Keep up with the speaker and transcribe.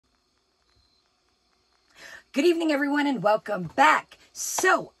Good evening, everyone, and welcome back.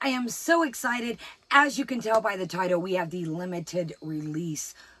 So, I am so excited. As you can tell by the title, we have the limited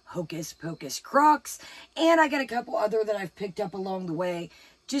release Hocus Pocus Crocs, and I got a couple other that I've picked up along the way.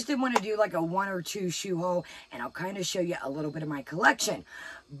 Just didn't want to do like a 1 or 2 shoe haul, and I'll kind of show you a little bit of my collection.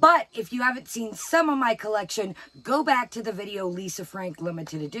 But if you haven't seen some of my collection, go back to the video Lisa Frank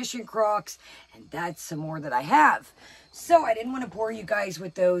limited edition Crocs, and that's some more that I have. So I didn't want to bore you guys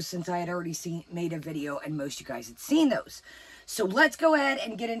with those since I had already made a video and most of you guys had seen those. So let's go ahead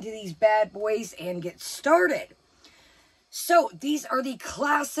and get into these bad boys and get started. So these are the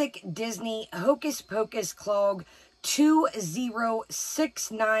classic Disney Hocus Pocus Clog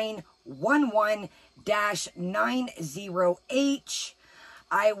 206911-90H.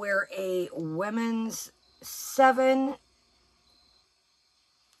 I wear a women's 7.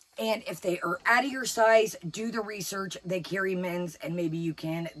 And if they are out of your size, do the research. They carry men's, and maybe you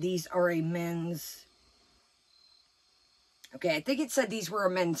can. These are a men's. Okay, I think it said these were a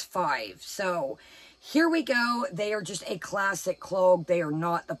men's 5. So here we go. They are just a classic clog. They are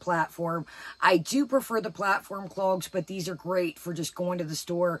not the platform. I do prefer the platform clogs, but these are great for just going to the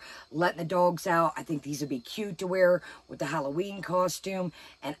store, letting the dogs out. I think these would be cute to wear with the Halloween costume.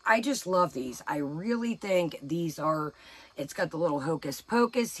 And I just love these. I really think these are... It's got the little Hocus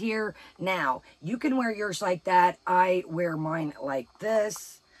Pocus here. Now, you can wear yours like that. I wear mine like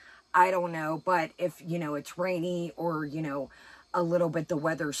this. I don't know, but if, you know, it's rainy or, you know, a little bit the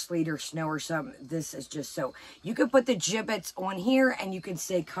weather, sleet or snow or something, this is just so. You can put the gibbets on here and you can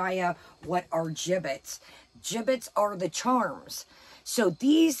say, Kaya, what are gibbets? Gibbets are the charms. So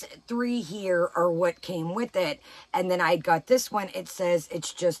these 3 here are what came with it. And then I got this one. It says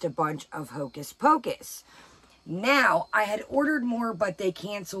it's just a bunch of Hocus Pocus. Now, I had ordered more, but they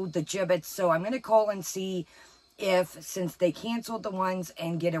canceled the gibbets, so I'm going to call and see if, since they canceled the ones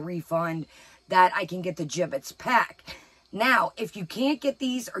and get a refund, that I can get the gibbets pack. Now, if you can't get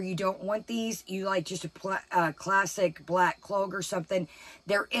these or you don't want these, you like just a classic black clog or something,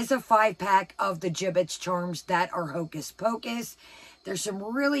 there is a 5-pack of the gibbets charms that are Hocus Pocus. There's some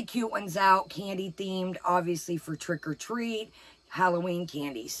really cute ones out, candy-themed, obviously for trick-or-treat. Halloween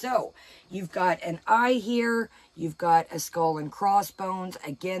candy. So, you've got an eye here. You've got a skull and crossbones.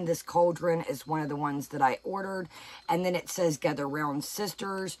 Again, this cauldron is one of the ones that I ordered. And then it says Gather Round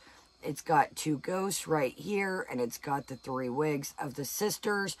Sisters. It's got 2 ghosts right here. And it's got the 3 wigs of the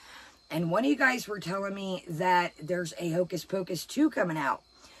sisters. And one of you guys were telling me that there's a Hocus Pocus 2 coming out.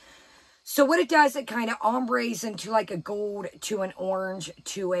 So what it does, it kind of ombres into like a gold to an orange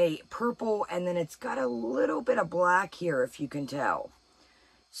to a purple. And then it's got a little bit of black here, if you can tell.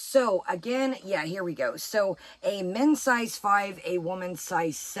 So again, yeah, here we go. So a men's size 5, a woman's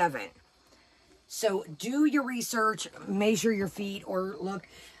size 7. So do your research, measure your feet, or look.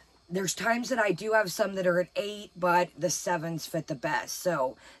 There's times that I do have some that are at 8, but the 7s fit the best.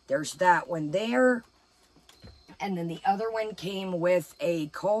 So there's that one there. And then the other one came with a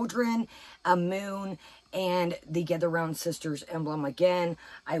cauldron, a moon, and the Gather Round Sisters emblem again.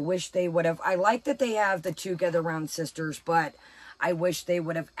 I wish they would have... I like that they have the 2 Gather Round Sisters, but I wish they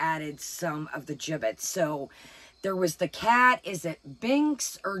would have added some of the gibbets. So there was the cat. Is it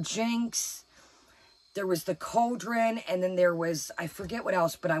Binks or Jinx? There was the cauldron, and then there was, I forget what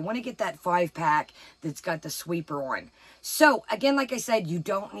else, but I want to get that 5-pack that's got the sweeper on. So, again, like I said, you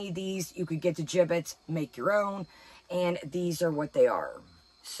don't need these. You could get the gibbets, make your own, and these are what they are.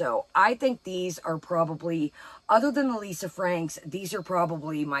 So, I think these are probably, other than the Lisa Franks, these are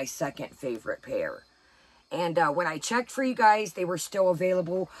probably my 2nd favorite pair. And when I checked for you guys, they were still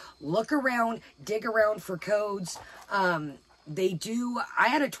available. Look around, dig around for codes. They do, I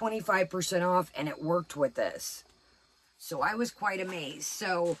had a 25% off and it worked with this. So I was quite amazed.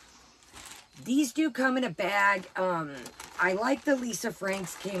 So these do come in a bag. I like the Lisa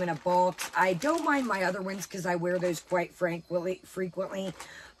Franks came in a box. I don't mind my other ones because I wear those quite frequently.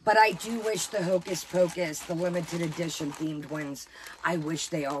 But I do wish the Hocus Pocus, the limited edition themed ones, I wish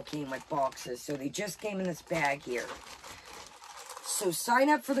they all came with boxes. So they just came in this bag here. So sign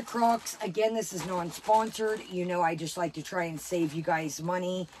up for the Crocs. Again, this is non-sponsored. You know, I just like to try and save you guys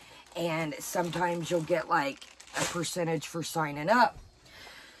money. And sometimes you'll get like a percentage for signing up.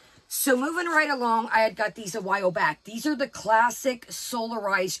 So moving right along, I had got these a while back. These are the classic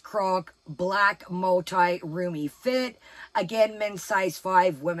Solarized Croc black multi-roomy fit. Again, men's size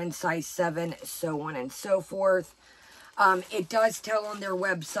 5, women's size 7, so on and so forth. It does tell on their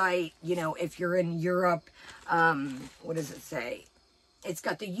website, you know, if you're in Europe, what does it say? It's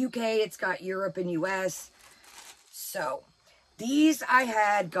got the UK, it's got Europe and US. So, These I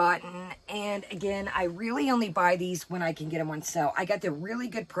had gotten, and again, I really only buy these when I can get them on sale. I got the really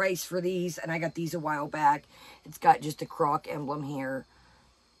good price for these, and I got these a while back. It's got just a Croc emblem here.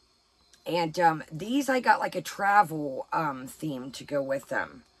 And these I got like a travel theme to go with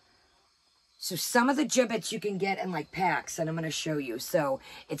them. So some of the gibbets you can get in like packs, and I'm going to show you. So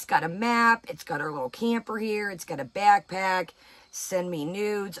it's got a map, it's got our little camper here, it's got a backpack, send me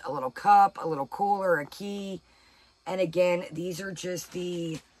nudes, a little cup, a little cooler, a key. And again, these are just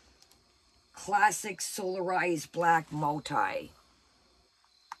the classic solarized black multi.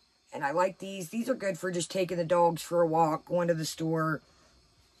 And I like these. These are good for just taking the dogs for a walk, going to the store,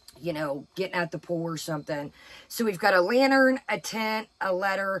 you know, getting at the pool or something. So we've got a lantern, a tent, a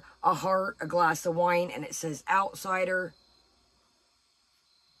letter, a heart, a glass of wine, and it says outsider.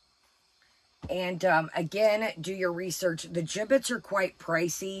 And again, do your research. The gibbets are quite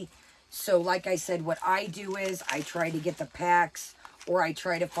pricey. So like I said, what I do is I try to get the packs, or I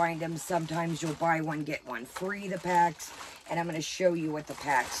try to find them. Sometimes you'll buy one, get one free, the packs. And I'm going to show you what the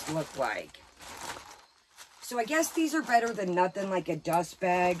packs look like. So I guess these are better than nothing, like a dust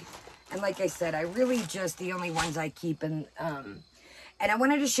bag. And like I said, I really just, the only ones I keep in, and I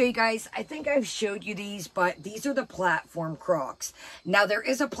wanted to show you guys, I think I've showed you these, but these are the platform Crocs. Now there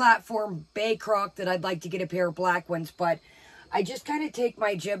is a platform bay Croc that I'd like to get a pair of black ones, but I just kind of take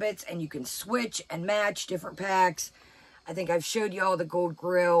my gibbets and you can switch and match different packs. I think I've showed you all the gold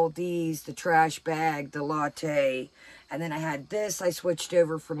grill, these, the trash bag, the latte. And then I had this, I switched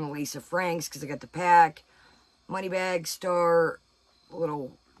over from the Lisa Franks because I got the pack. Money bag, star,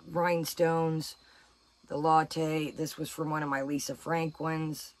 little rhinestones, the latte. This was from one of my Lisa Frank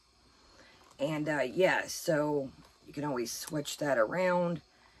ones. And yeah, so you can always switch that around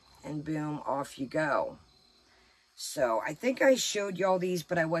and boom, off you go. So I think I showed you all these,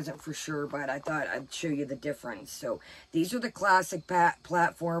 but I wasn't for sure, but I thought I'd show you the difference. So these are the classic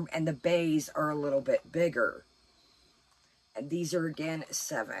platform, and the bays are a little bit bigger. And these are, again,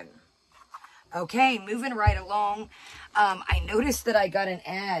 7. Okay, moving right along. I noticed that I got an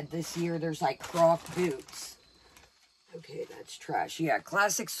ad this year. There's like Croc boots. Okay, that's trash. Yeah,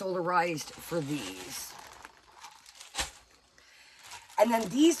 classic solarized for these. And then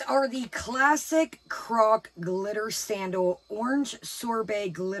these are the classic Croc glitter sandal orange sorbet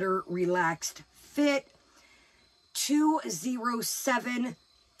glitter relaxed fit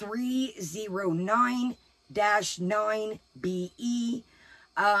 207309-9BE.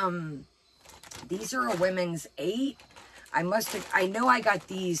 These are a women's 8. I know I got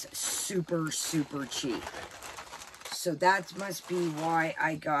these super, super cheap. So that must be why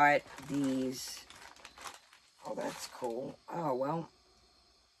I got these. Oh, that's cool. Oh, well.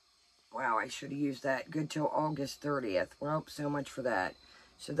 Wow, I should have used that. Good till August 30th. Well, so much for that.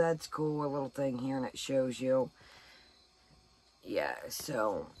 So that's cool. A little thing here, and it shows you. Yeah,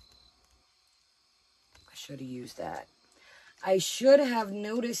 so I should have used that. I should have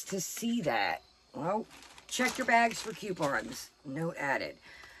noticed to see that. Well, check your bags for coupons. Note added.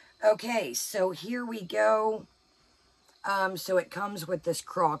 Okay, so here we go. So it comes with this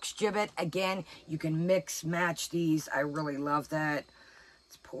Crocs gibbet. Again, you can mix, match these. I really love that.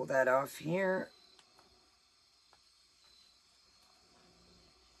 Let's pull that off here.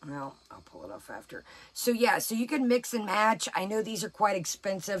 Well, I'll pull it off after. So yeah, so you can mix and match. I know these are quite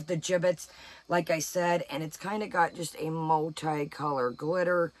expensive, the gibbets, like I said, and it's kind of got just a multi-color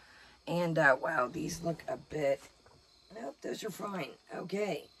glitter. And wow, these look a bit, nope, those are fine.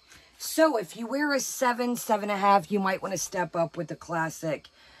 Okay. So if you wear a 7, 7.5, you might want to step up with the classic,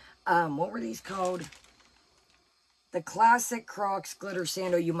 what were these called? The classic Crocs glitter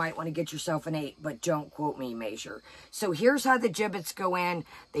sandal, you might want to get yourself an 8, but don't quote me measure. So here's how the gibbets go in.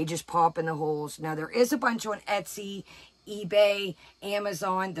 They just pop in the holes. Now there is a bunch on Etsy, eBay,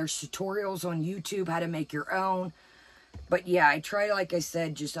 Amazon. There's tutorials on YouTube how to make your own. But yeah, I try, like I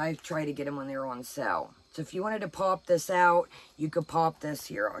said, I try to get them when they're on sale. So if you wanted to pop this out, you could pop this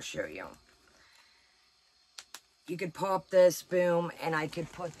here. I'll show you. You could pop this, boom, and I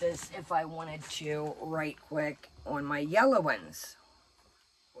could put this, if I wanted to, right quick on my yellow ones.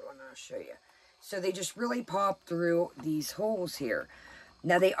 Hold on, I'll show you. So they just really pop through these holes here.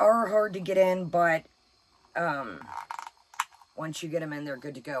 Now, they are hard to get in, but once you get them in, they're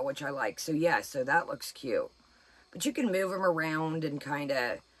good to go, which I like. So, yeah, so that looks cute. But you can move them around and kind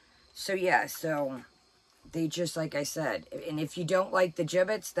of... So, yeah, so they just, like I said, and if you don't like the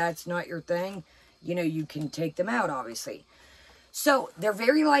gibbets, that's not your thing, you know, you can take them out, obviously. So, they're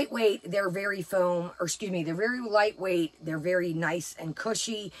very lightweight, they're very foam, or excuse me, they're very lightweight, they're very nice and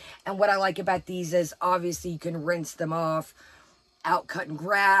cushy, and what I like about these is, obviously, you can rinse them off, out cutting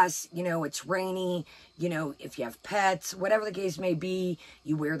grass, you know, it's rainy, you know, if you have pets, whatever the case may be,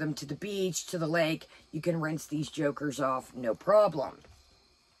 you wear them to the beach, to the lake, you can rinse these jokers off, no problem.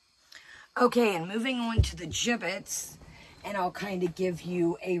 Okay, and moving on to the gibbets, and I'll kind of give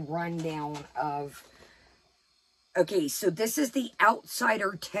you a rundown of, okay, so this is the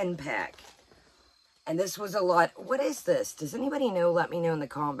Outsider 10-pack, and this was a lot. What is this? Does anybody know? Let me know in the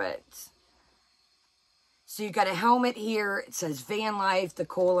comments. So you've got a helmet here. It says Van Life, the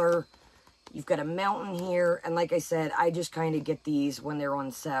cooler. You've got a mountain here. And like I said, I just kind of get these when they're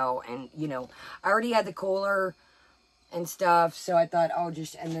on sale. And, you know, I already had the cooler and stuff. So I thought, oh,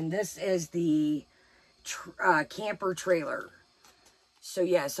 just... And then this is the camper trailer. So,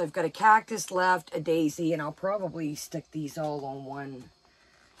 yeah. So I've got a cactus left, a daisy. And I'll probably stick these all on one.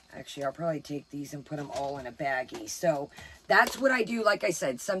 Actually, I'll probably take these and put them all in a baggie. So that's what I do. Like I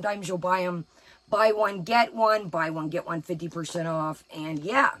said, sometimes you'll buy them. Buy one, get one. Buy one, get one 50% off. And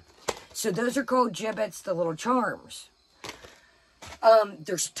yeah. So those are called gibbets, the little charms.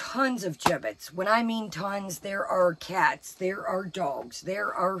 There's tons of gibbets. When I mean tons, there are cats. There are dogs.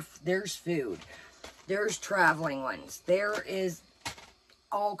 There's food. There's traveling ones. There is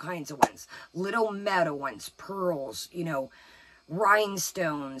all kinds of ones. Little metal ones. Pearls. You know.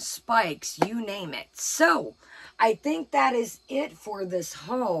 Rhinestones. Spikes. You name it. So, I think that is it for this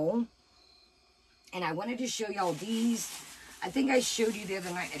haul. And I wanted to show y'all these. I think I showed you the other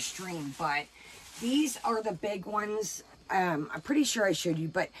night in a stream, but these are the big ones. I'm pretty sure I showed you,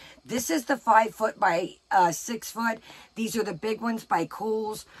 but this is the 5 foot by 6 foot. These are the big ones by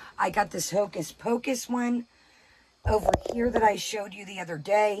Kohl's. I got this Hocus Pocus one over here that I showed you the other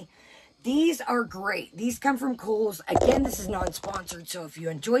day. These are great. These come from Kohl's. Again, this is non-sponsored, so if you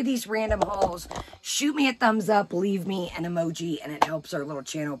enjoy these random hauls, shoot me a thumbs up, leave me an emoji, and it helps our little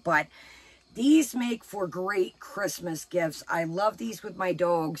channel. But these make for great Christmas gifts. I love these with my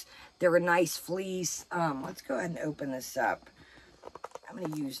dogs. They're a nice fleece. Let's go ahead and open this up. I'm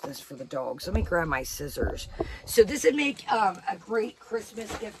going to use this for the dogs. Let me grab my scissors. So this would make a great Christmas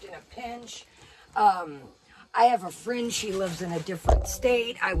gift in a pinch. I have a friend. She lives in a different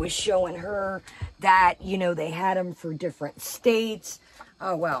state. I was showing her that, you know, they had them for different states.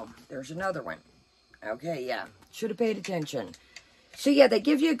 Oh, well, there's another one. Okay, yeah. Should have paid attention. So, yeah, they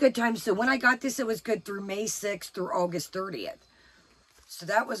give you a good time. So, when I got this, it was good through May 6th through August 30th. So,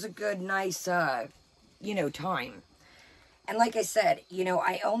 that was a good, nice, you know, time. And like I said, you know,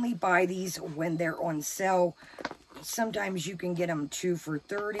 I only buy these when they're on sale. Sometimes you can get them 2 for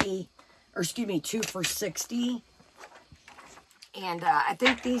 30. Or, excuse me, 2 for 60. And I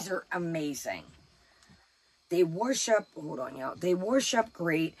think these are amazing. They wash up, hold on, y'all. They wash up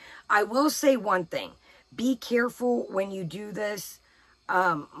great. I will say one thing. Be careful when you do this.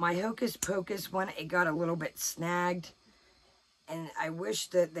 My Hocus Pocus one, it got a little bit snagged. And I wish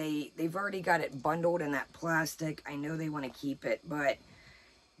that they've already got it bundled in that plastic. I know they want to keep it, but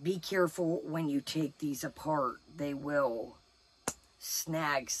be careful when you take these apart. They will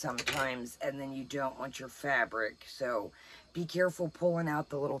snag sometimes, and then you don't want your fabric. So be careful pulling out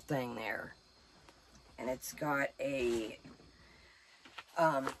the little thing there. And it's got a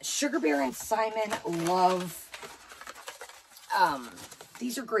Sugar Bear and Simon love.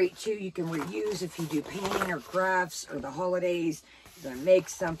 These are great too. You can reuse if you do painting or crafts or the holidays. You're going to make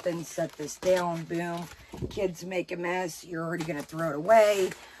something, set this down, boom. Kids make a mess, you're already going to throw it away.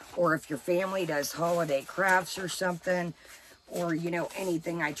 Or if your family does holiday crafts or something, or, you know,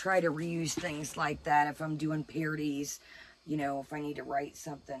 anything. I try to reuse things like that if I'm doing parodies, you know, if I need to write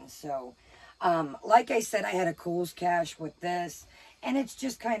something. So, like I said, I had a Kohl's cache with this, and it's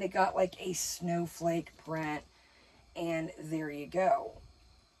just kind of got like a snowflake print, and there you go.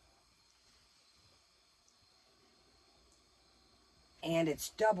 And it's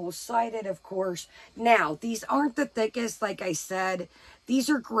double-sided, of course. Now, these aren't the thickest, like I said. These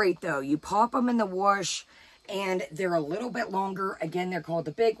are great, though. You pop them in the wash, and they're a little bit longer. Again, they're called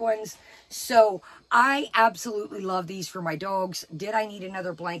the big ones. So, I absolutely love these for my dogs. Did I need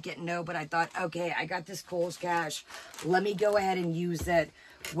another blanket? No, but I thought, okay, I got this Kohl's cache. Let me go ahead and use it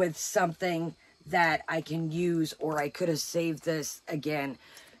with something that I can use, or I could have saved this again.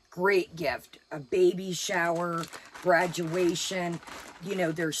 Great gift. A baby shower, graduation. You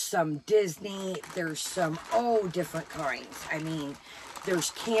know, there's some Disney. There's some, different kinds. I mean,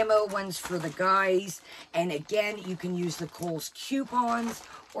 there's camo ones for the guys. And again, you can use the Kohl's coupons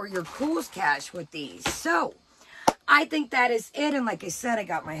or your Kohl's cash with these. So, I think that is it. And like I said, I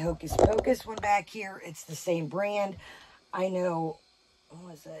got my Hocus Pocus one back here. It's the same brand. I know...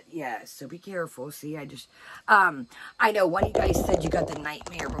 What was it? Yeah, so be careful. See, I know one of you guys said you got the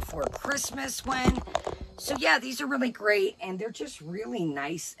Nightmare Before Christmas one. So yeah, these are really great, and they're just really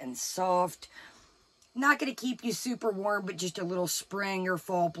nice and soft. Not going to keep you super warm, but just a little spring or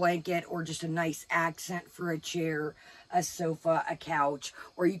fall blanket, or just a nice accent for a chair, a sofa, a couch,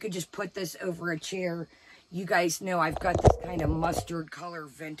 or you could just put this over a chair. You guys know I've got this kind of mustard color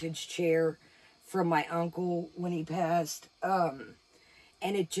vintage chair from my uncle when he passed. And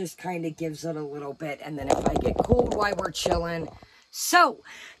it just kind of gives it a little bit. And then if I get cold while we're chilling. So,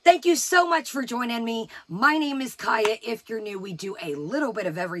 thank you so much for joining me. My name is Kaya. If you're new, we do a little bit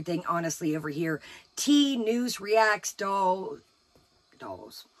of everything, honestly, over here. Tea, news, reacts, dogs,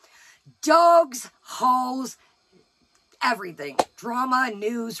 hauls, everything. Drama,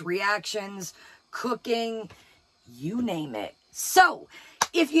 news, reactions, cooking, you name it. So,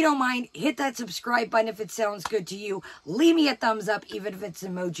 if you don't mind, hit that subscribe button if it sounds good to you. Leave me a thumbs up, even if it's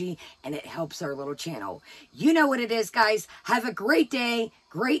emoji, and it helps our little channel. You know what it is, guys. Have a great day,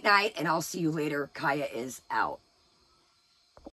 great night, and I'll see you later. Kaya is out.